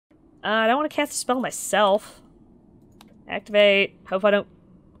I don't want to cast a spell myself. Activate. Hope I don't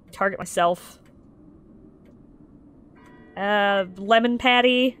target myself. Lemon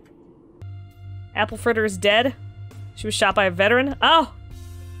Patty. Apple Fritter is dead. She was shot by a veteran. Oh!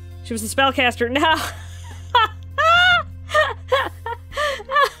 She was a spellcaster. No!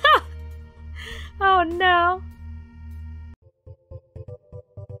 Oh no.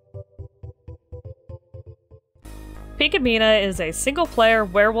 Pinkamena is a single-player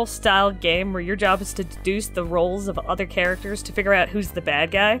werewolf-style game where your job is to deduce the roles of other characters to figure out who's the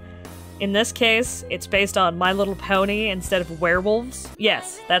bad guy. In this case, it's based on My Little Pony instead of werewolves.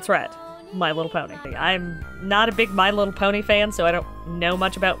 Yes, that's right. My Little Pony. I'm not a big My Little Pony fan, so I don't know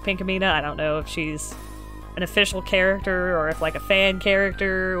much about Pinkamena. I don't know if she's an official character or if like a fan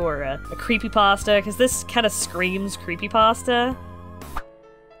character or a creepypasta, because this kind of screams creepypasta.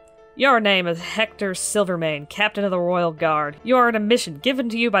 Your name is Hector Silvermane, Captain of the Royal Guard. You are on a mission given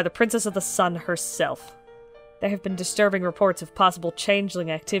to you by the Princess of the Sun herself. There have been disturbing reports of possible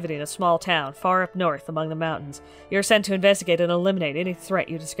changeling activity in a small town far up north among the mountains. You are sent to investigate and eliminate any threat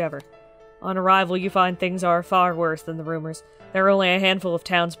you discover. On arrival, you find things are far worse than the rumors. There are only a handful of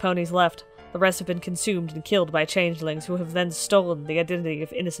town's ponies left. The rest have been consumed and killed by changelings who have then stolen the identity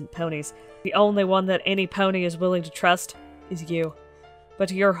of innocent ponies. The only one that any pony is willing to trust is you. But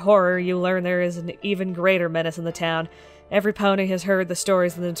to your horror, you learn there is an even greater menace in the town. Every pony has heard the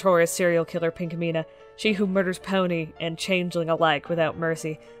stories of the notorious serial killer Pinkamena, she who murders pony and changeling alike without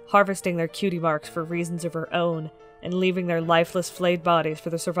mercy, harvesting their cutie marks for reasons of her own, and leaving their lifeless, flayed bodies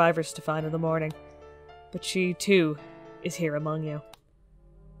for the survivors to find in the morning. But she, too, is here among you.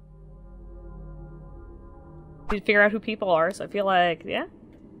 To figure out who people are, so I feel like, yeah.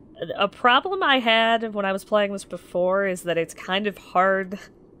 A problem I had when I was playing this before is that it's kind of hard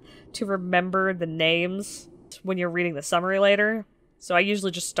to remember the names when you're reading the summary later, so I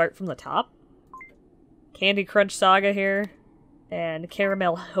usually just start from the top. Candy Crunch Saga here, and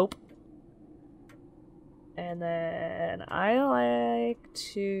Caramel Hope. And then I like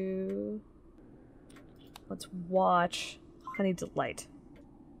to... let's watch Honey Delight.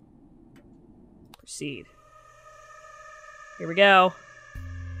 Proceed. Here we go.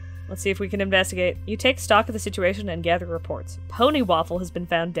 Let's see if we can investigate. You take stock of the situation and gather reports. Pony Waffle has been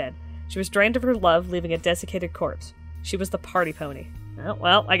found dead. She was drained of her love, leaving a desiccated corpse. She was the party pony. Oh,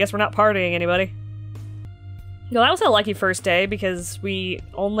 well, I guess we're not partying, anybody. No, that was a lucky first day, because we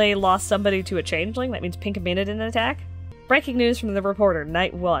only lost somebody to a changeling. That means Pinkamena didn't attack. Breaking news from the reporter,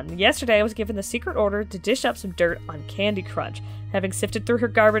 Night 1. Yesterday, I was given the secret order to dish up some dirt on Candy Crunch. Having sifted through her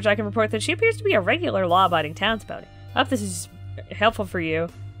garbage, I can report that she appears to be a regular law-abiding townspony. I hope this is helpful for you.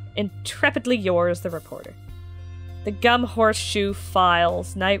 Intrepidly yours, the reporter. The Gum Horseshoe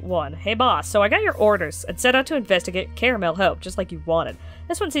Files, Night 1. Hey boss, so I got your orders and set out to investigate Caramel Hope, just like you wanted.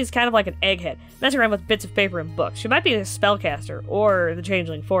 This one seems kind of like an egghead, messing around with bits of paper and books. She might be a spellcaster, or the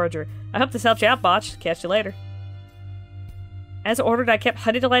changeling forager. I hope this helps you out, Botch. Catch you later. As ordered, I kept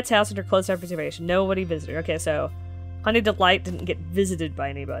Honey Delight's house under close observation. Nobody visited. Okay, so Honey Delight didn't get visited by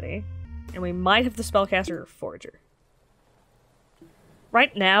anybody. And we might have the spellcaster or forager.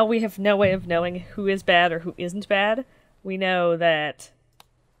 Right now, we have no way of knowing who is bad or who isn't bad. We know that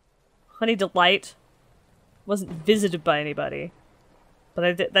Honey Delight wasn't visited by anybody.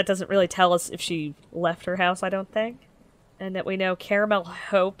 But that doesn't really tell us if she left her house, I don't think. And that we know Caramel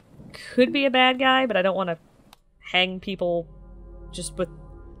Hope could be a bad guy, but I don't want to hang people just with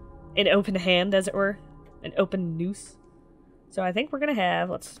an open hand, as it were. An open noose. So I think we're gonna have...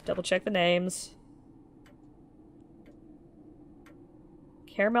 let's double check the names.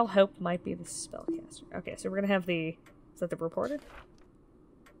 Caramel Hope might be the spellcaster. Okay, so we're gonna have the... is that the reporter?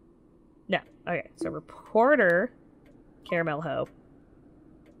 No. Okay, so reporter, Caramel Hope.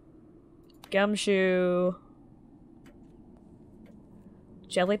 Gumshoe.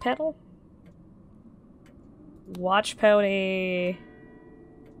 Jelly Petal? Watch Pony.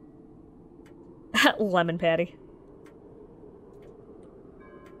 Lemon Patty.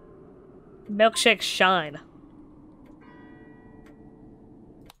 Milkshake Shine.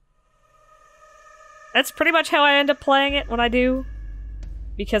 That's pretty much how I end up playing it when I do.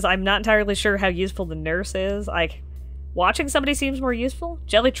 Because I'm not entirely sure how useful the nurse is. Like, watching somebody seems more useful.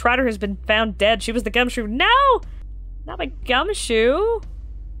 Jelly Trotter has been found dead. She was the Gumshoe. No! Not my Gumshoe.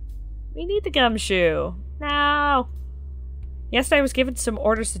 We need the Gumshoe. No! Yesterday I was given some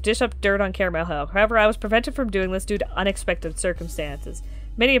orders to dish up dirt on Caramel Hill. However, I was prevented from doing this due to unexpected circumstances.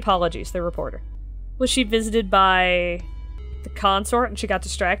 Many apologies, the reporter. Was she visited by the consort and she got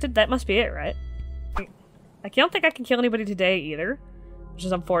distracted? That must be it, right? I don't think I can kill anybody today either, which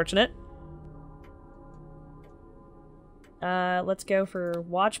is unfortunate. Let's go for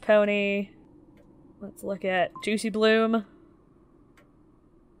Watch Pony. Let's look at Juicy Bloom.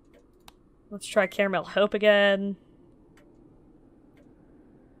 Let's try Caramel Hope again.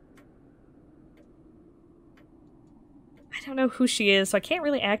 I don't know who she is, so I can't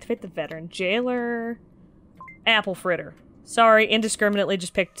really activate the veteran. Jailer. Apple Fritter. Sorry, indiscriminately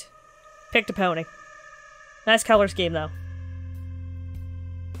just picked a pony. Nice color scheme, though.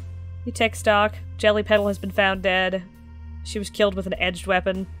 You take stock. Jelly Petal has been found dead. She was killed with an edged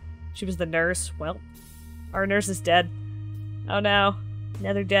weapon. She was the nurse. Well, our nurse is dead. Oh no.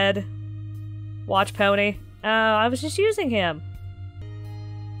 Another dead. Watch Pony. Oh, I was just using him.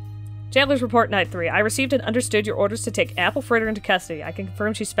 Jailer's Report Night 3. I received and understood your orders to take Apple Fritter into custody. I can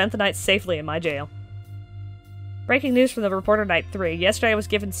confirm she spent the night safely in my jail. Breaking news from the Reporter Night 3. Yesterday I was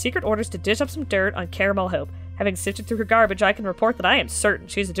given secret orders to dish up some dirt on Caramel Hope. Having sifted through her garbage, I can report that I am certain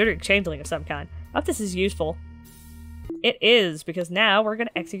she's a dirty changeling of some kind. I hope this is useful. It is, because now we're going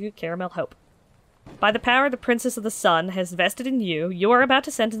to execute Caramel Hope. By the power the Princess of the Sun has vested in you, you are about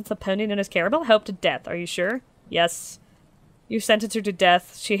to sentence the pony known as Caramel Hope to death. Are you sure? Yes. You sentence her to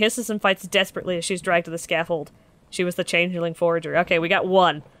death. She hisses and fights desperately as she's dragged to the scaffold. She was the changeling forager. Okay, we got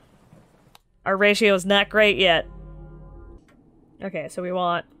one. Our ratio is not great yet. Okay, so we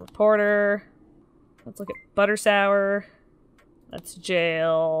want Reporter. Let's look at Butter Sour. That's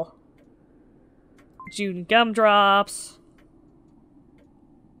Jail. June Gumdrops.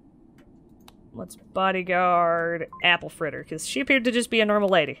 Let's Bodyguard Apple Fritter, because she appeared to just be a normal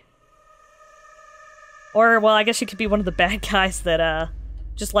lady. Or, well, I guess she could be one of the bad guys that,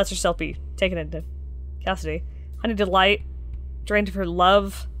 just lets herself be taken into custody. Honey Delight, drained of her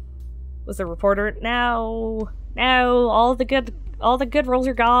love, was the Reporter. No, all the good roles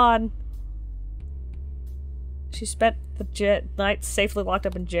are gone. She spent the night safely locked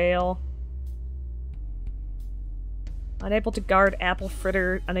up in jail. Unable to guard Apple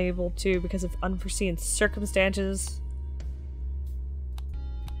Fritter, unable to because of unforeseen circumstances.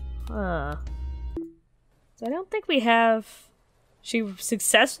 Huh. So I don't think we have... She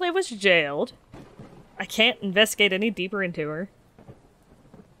successfully was jailed. I can't investigate any deeper into her.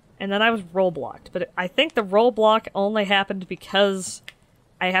 And then I was role blocked. But I think the role block only happened because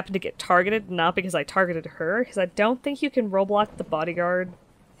I happened to get targeted, not because I targeted her. Because I don't think you can role block the bodyguard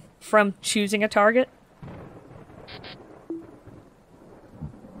from choosing a target.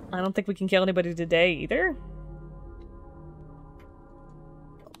 I don't think we can kill anybody today either.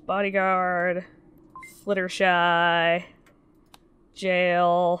 Bodyguard, Flittershy,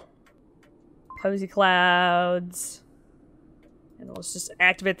 Jail, Posy Clouds, and let's just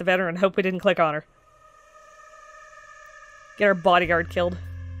activate the veteran and hope we didn't click on her. Get our bodyguard killed.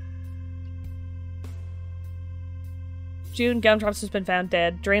 June Gumdrops has been found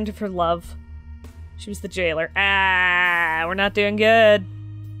dead, drained of her love. She was the jailer. Ah, we're not doing good.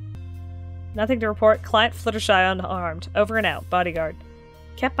 Nothing to report. Client Flittershy unarmed. Over and out. Bodyguard.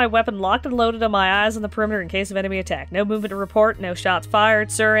 Kept my weapon locked and loaded on my eyes on the perimeter in case of enemy attack. No movement to report. No shots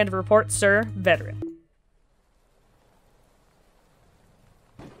fired. Sir, end of report. Sir, veteran.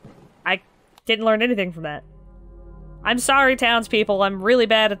 I didn't learn anything from that. I'm sorry, townspeople. I'm really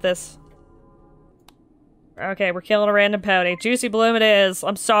bad at this. Okay, we're killing a random pony. Juicy Bloom it is.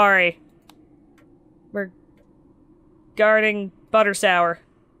 I'm sorry. We're guarding Butter Sour.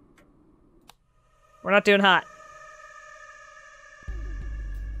 We're not doing hot.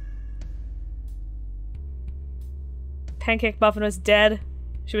 Pancake Muffin was dead.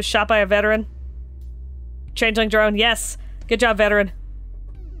 She was shot by a veteran. Changeling drone, yes. Good job, veteran.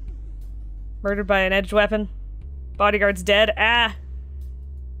 Murdered by an edged weapon. Bodyguard's dead. Ah!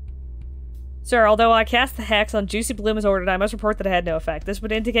 Sir, although I cast the hex on Juicy Bloom as ordered, I must report that it had no effect. This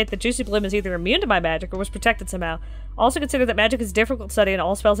would indicate that Juicy Bloom is either immune to my magic or was protected somehow. Also consider that magic is difficult to study and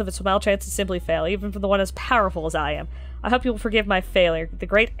all spells have a small chance to simply fail, even from the one as powerful as I am. I hope you will forgive my failure, the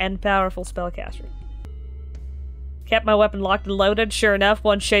great and powerful spellcaster. Kept my weapon locked and loaded. Sure enough,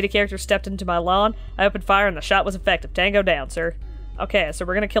 one shady character stepped into my lawn. I opened fire and the shot was effective. Tango down, sir. Okay, so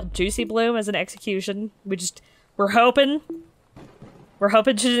we're gonna kill Juicy Bloom as an execution. We're hoping. We're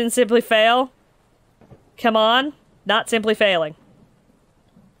hoping she didn't simply fail. Come on. Not simply failing.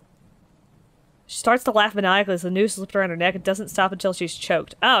 She starts to laugh maniacally as the noose slipped around her neck and doesn't stop until she's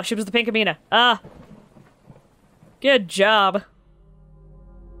choked. Oh, she was the Pinkamena. Ah. Good job.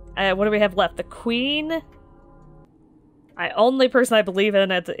 What do we have left? The Queen? Only person I believe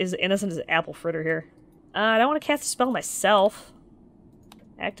in is innocent is Apple Fritter here. I don't want to cast a spell myself.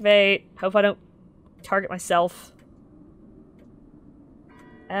 Activate. Hope I don't target myself.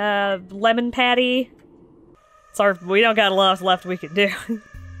 Lemon Patty. Sorry, we don't got a lot left we can do.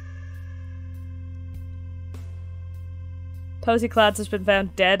 Posy Clouds has been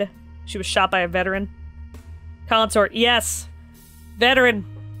found dead. She was shot by a veteran. Consort, yes! Veteran!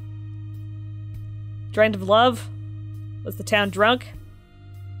 Drained of love? Was the town drunk?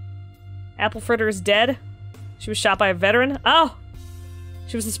 Apple Fritter is dead. She was shot by a veteran. Oh!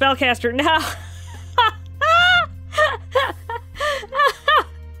 She was a spellcaster. No!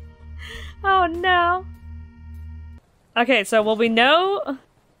 Oh no. Okay, so well we know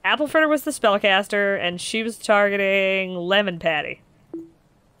Apple Fritter was the spellcaster and she was targeting Lemon Patty.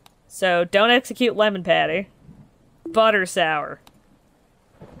 So don't execute Lemon Patty. Butter Sour.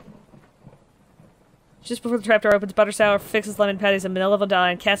 Just before the trapdoor opens, Butter Sour fixes Lemon Patty's malevolent die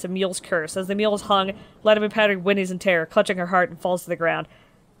and casts a mule's curse. As the mule is hung, Lemon Patty whinnies in terror, clutching her heart and falls to the ground.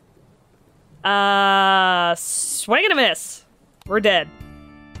 Swing and a miss. We're dead.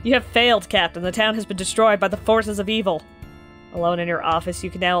 You have failed, Captain. The town has been destroyed by the forces of evil. Alone in your office,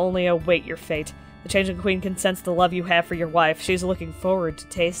 you can now only await your fate. The Changeling Queen can sense the love you have for your wife. She's looking forward to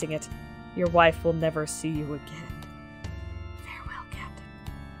tasting it. Your wife will never see you again. Farewell, Captain.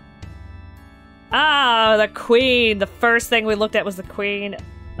 Ah, the Queen! The first thing we looked at was the Queen.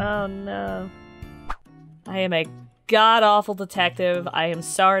 Oh no. I am a god-awful detective. I am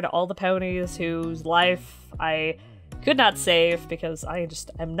sorry to all the ponies whose life I could not save because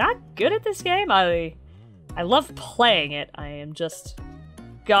I'm not good at this game. I love playing it. I am just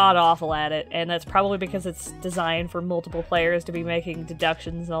god-awful at it, and that's probably because it's designed for multiple players to be making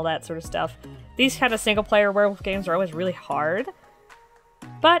deductions and all that sort of stuff. These kind of single-player werewolf games are always really hard.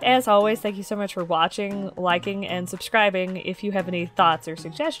 But as always, thank you so much for watching, liking, and subscribing. If you have any thoughts or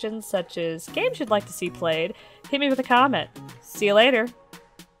suggestions, such as games you'd like to see played, hit me with a comment. See you later!